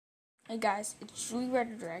Hey guys, it's Julie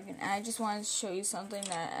Red Dragon, and I just wanted to show you something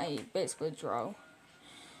that I basically drew.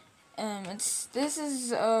 This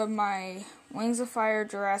is my Wings of Fire new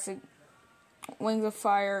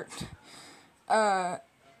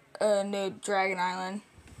Dragon Island.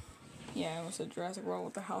 Yeah, I almost said Jurassic World,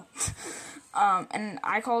 what the hell. And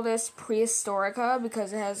I call this Prehistorica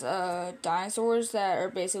because it has dinosaurs that are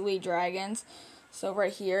basically dragons. So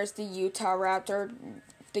right here is the Utah Raptor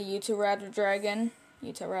dragon.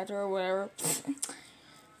 Utah Raptor or whatever.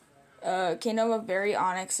 Kingdom of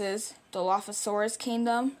Baryonyxes, Dilophosaurus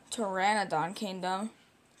Kingdom, Pteranodon Kingdom,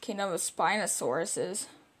 Kingdom of Spinosauruses,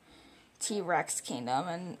 T-Rex Kingdom,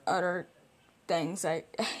 and other things I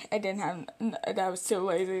didn't have. I was too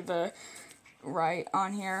lazy to write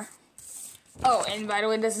on here. Oh, and by the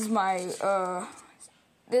way, this is my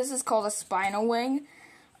this is called a spinal wing.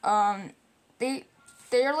 They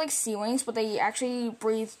are like sea wings, but they actually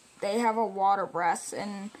breathe. They have a water breath,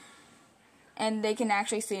 and they can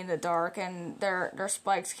actually see in the dark, and their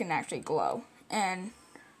spikes can actually glow, and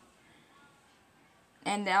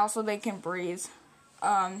also they can breathe.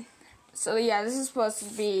 So yeah, this is supposed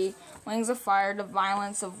to be Wings of Fire, the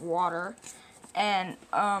Violence of Water, and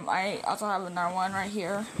I also have another one right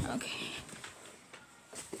here. Okay,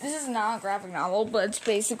 this is not a graphic novel, but it's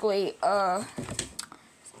basically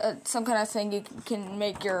some kind of thing you can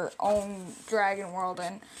make your own dragon world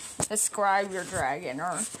and describe your dragon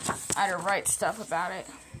or either write stuff about it.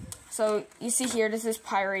 So you see here, this is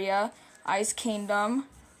Pyrea, Ice Kingdom,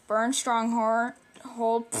 Burn Stronghold,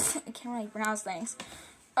 I can't really pronounce things,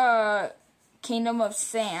 Kingdom of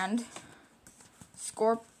Sand,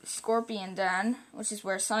 Scorpion Den, which is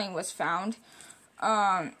where Sunny was found,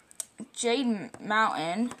 Jade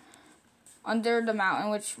Mountain, Under the Mountain,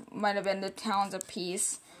 which might have been the Talons of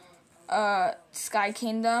Peace, Sky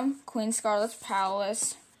Kingdom, Queen Scarlet's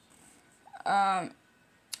Palace, Diamond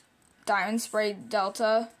Spray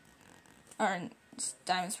Delta, or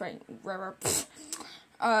Diamond Spray River,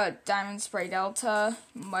 Diamond Spray Delta,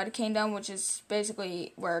 Mud Kingdom, which is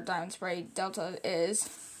basically where Diamond Spray Delta is,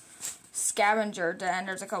 Scavenger Den,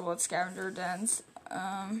 there's a couple of Scavenger Dens,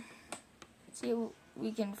 see if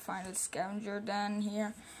we can find a Scavenger Den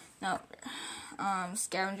here, no,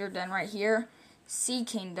 Scavenger Den right here, Sea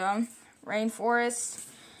Kingdom, Rainforest,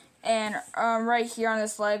 and right here on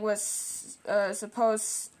this leg was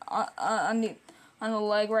on the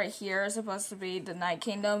leg right here is supposed to be the Night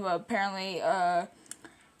Kingdom, but apparently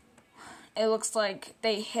it looks like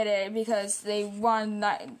they hid it because they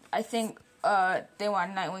wanted they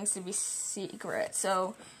wanted Nightwings to be secret.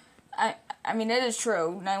 So I mean, it is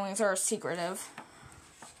true, Nightwings are secretive.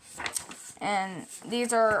 And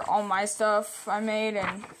these are all my stuff I made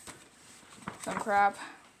and some crap.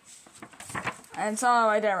 And some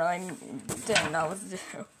I didn't know what to do.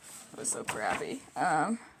 It was so crappy.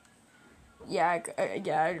 Yeah,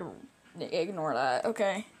 ignore that.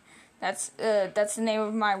 Okay, that's the name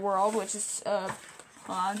of my world, which is hold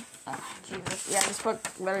on. Jesus, yeah, this book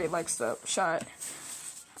literally likes to shut.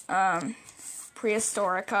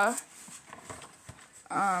 Prehistorica.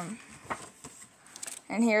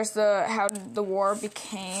 And here's how the war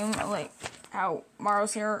became, like how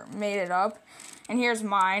Maros here made it up. And here's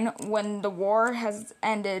mine. When the war has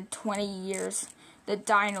ended 20 years, the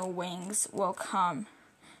dino wings will come.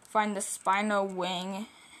 Find the spinal wing,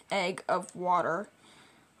 egg of water.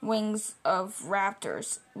 Wings of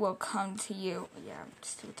raptors will come to you. Yeah,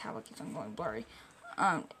 just the tablet keeps on going blurry.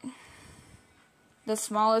 The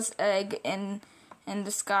smallest egg in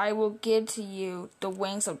the sky will give to you the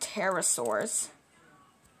wings of pterosaurs.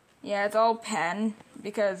 Yeah, it's all pen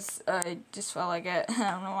because I just felt like it.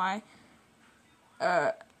 I don't know why.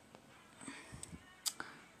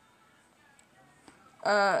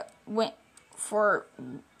 For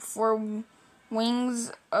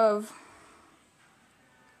wings of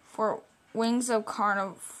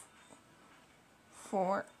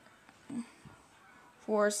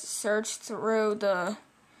search through the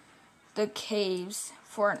caves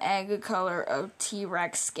for an egg color of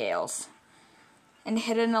T-Rex scales, and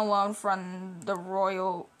hidden alone from the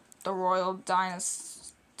royal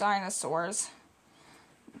dinosaurs.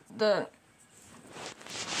 The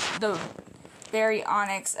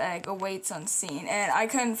Baryonyx egg awaits unseen, and I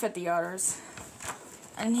couldn't fit the others.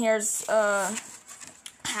 And here's how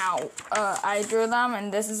I drew them,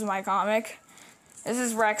 and this is my comic. This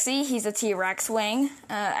is Rexy. He's a T-Rex wing.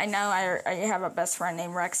 I know I have a best friend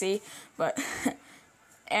named Rexy, but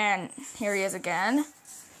and here he is again.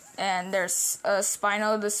 And there's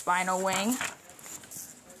Spino, the spinal wing,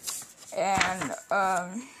 and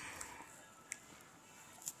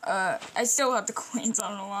I still have the coins, I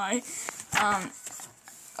don't know why.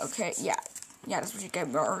 Okay, yeah. Yeah, that's what you get,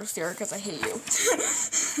 Prehistorica, because I hate you.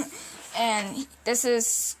 And this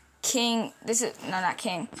is King. This is no, not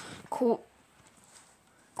King.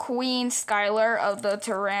 Queen Skylar of the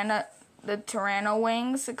Tyranno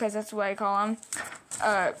Wings, because that's what I call them.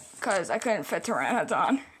 Because I couldn't fit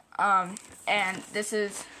Pteranodon. And this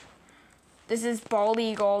is Bald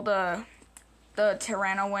Eagle, the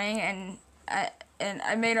Tyranno Wing, and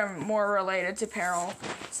I made them more related to Peril.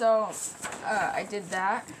 So I did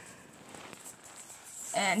that.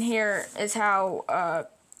 And here is how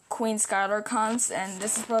Queen Skylar comes, and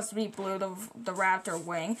this is supposed to be Blue, the raptor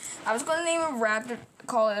wing. I was going to name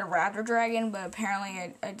call it a raptor dragon, but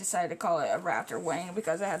apparently I decided to call it a raptor wing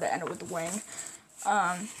because I had to end it with the wing.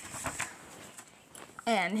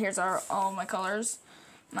 And here's all my colors.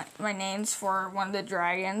 My names for one of the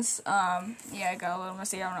dragons. Yeah, I got a little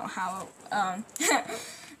messy. I don't know how.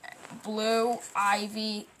 Blue,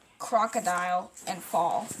 Ivy, Crocodile, and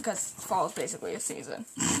Fall, because fall is basically a season.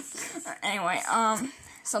 Anyway,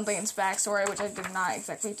 something in his backstory, which I did not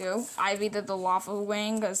exactly do. Ivy did the lava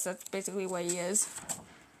wing, because that's basically what he is.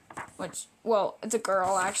 Which, well, it's a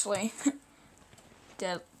girl, actually.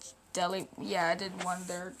 Yeah, I did one of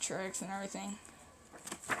their tricks and everything.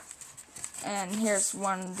 And here's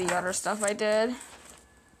one of the other stuff I did.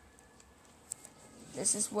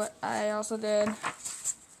 This is what I also did.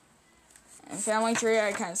 And Family Tree,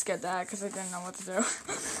 I kind of skipped that because I didn't know what to do.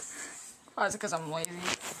 Probably because I'm lazy.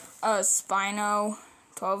 Spino,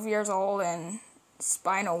 12 years old, and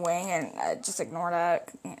Spino Wing, and just ignore that.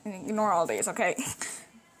 Ignore all these, okay?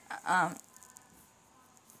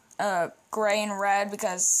 Gray and red,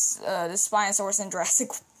 because the Spinosaurus in Jurassic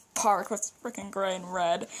Park was freaking gray and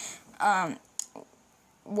red.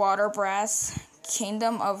 Water Brass,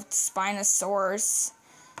 Kingdom of Spinosaurus,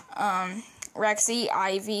 Rexy,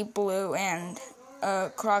 Ivy, Blue, and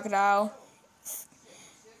Crocodile.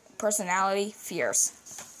 Personality, fierce.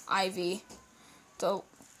 Ivy. The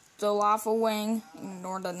Lava Wing,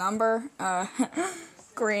 ignore the number.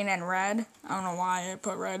 Green and red. I don't know why I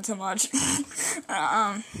put red so much.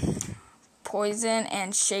 Poison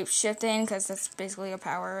and shape-shifting, because that's basically a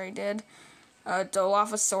power I did.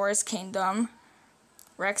 Dilophosaurus Kingdom.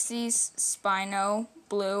 Rexy's, Spino,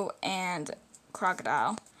 Blue, and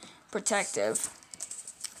Crocodile. Protective.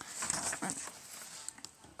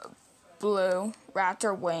 Blue,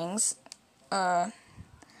 Raptor Wings. Yeah,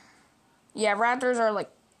 raptors are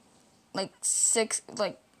like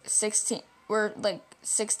 16. We're like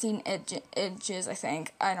 16 inches, I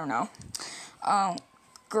think. I don't know.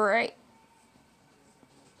 Gray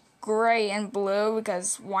and blue,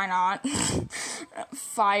 because why not?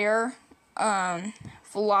 Fire.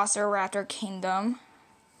 Velociraptor Kingdom.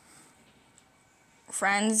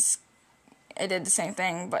 Friends, I did the same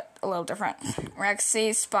thing, but a little different.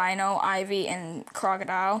 Rexy, Spino, Ivy, and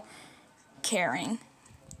Crocodile. Caring.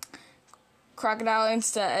 Crocodile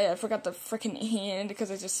instead, I forgot the freaking E in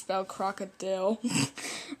because I just spelled crocodile.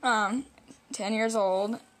 10 years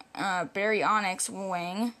old. Baryonyx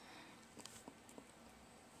Wing.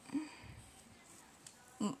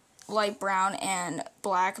 Light brown and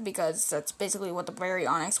black, because that's basically what the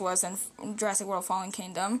Baryonyx was in Jurassic World Fallen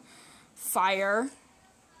Kingdom. Fire,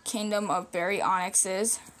 Kingdom of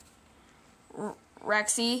Baryonyxes.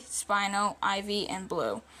 Rexy, Spino, Ivy, and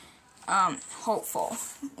Blue. Hopeful,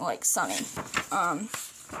 like sunny.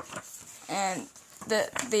 And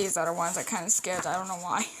these other ones I kind of skipped. I don't know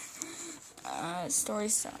why.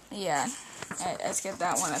 Stories, yeah, I skipped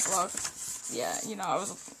that one as well. Yeah, I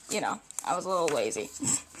was a little lazy.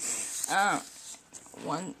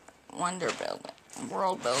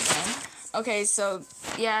 World building. Okay, so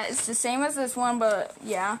yeah, it's the same as this one, but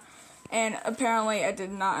yeah. And apparently I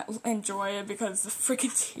did not enjoy it because the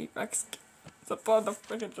freaking T-Rex, the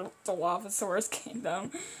freaking Dilophosaurus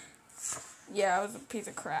Kingdom. Yeah, it was a piece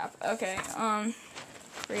of crap. Okay,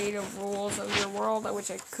 creative rules of your world,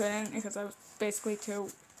 which I couldn't because I was basically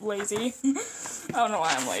too lazy. I don't know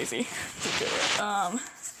why I'm lazy to do it.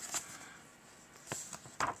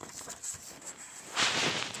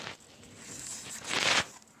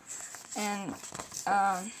 And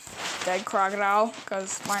dead crocodile,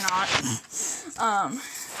 because why not?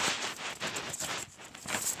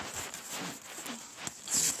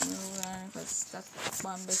 That's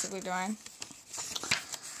what I'm basically doing.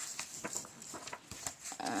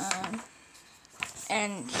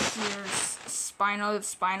 And here's Spino, the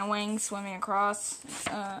Spino Wing, swimming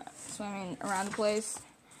around the place.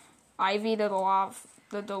 Ivy, the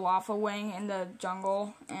Dilopha Wing in the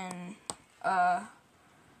jungle, and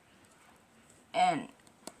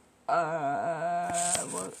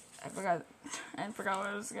what, I forgot what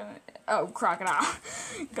I was gonna. Oh, crocodile.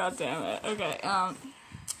 God damn it. Okay.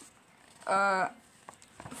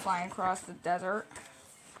 flying across the desert,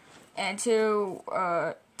 and 2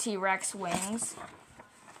 T-Rex wings.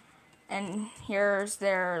 And here's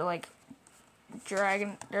their like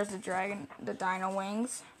dragon. There's the dino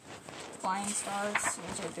wings, flying stars,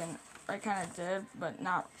 which I kind of did, but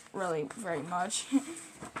not really very much.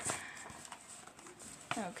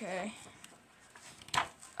 Okay.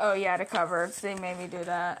 Oh yeah, the covers. They made me do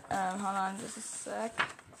that. Hold on just a sec.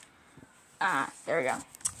 There we go.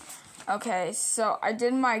 Okay, so I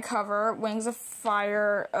did my cover, Wings of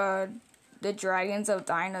Fire, the Dragons of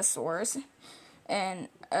Dinosaurs. And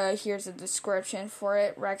here's a description for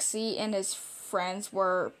it. Rexy and his friends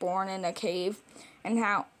were born in a cave, and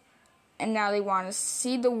now they want to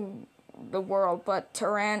see the world, but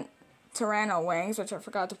Tyranno wings, which I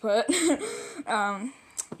forgot to put,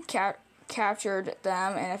 captured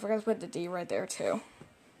them, and I forgot to put the D right there too.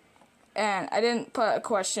 And I didn't put a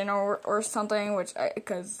question or something,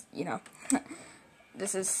 because you know,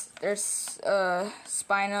 there's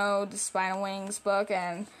Spino, the Spino Wings book,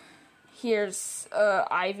 and here's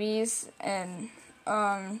Ivy's and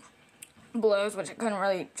Blue's, which I couldn't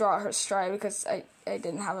really draw her stride because I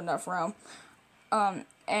didn't have enough room.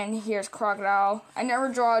 And here's Crocodile. I never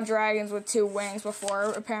draw dragons with 2 wings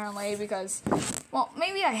before, apparently, because, well,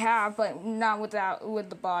 maybe I have, but not with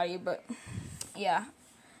the body, but yeah.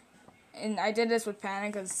 And I did this with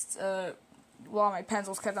pen because my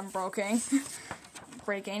pencils kept on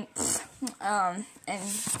breaking. And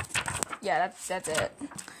yeah, that's it.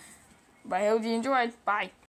 But I hope you enjoyed. Bye.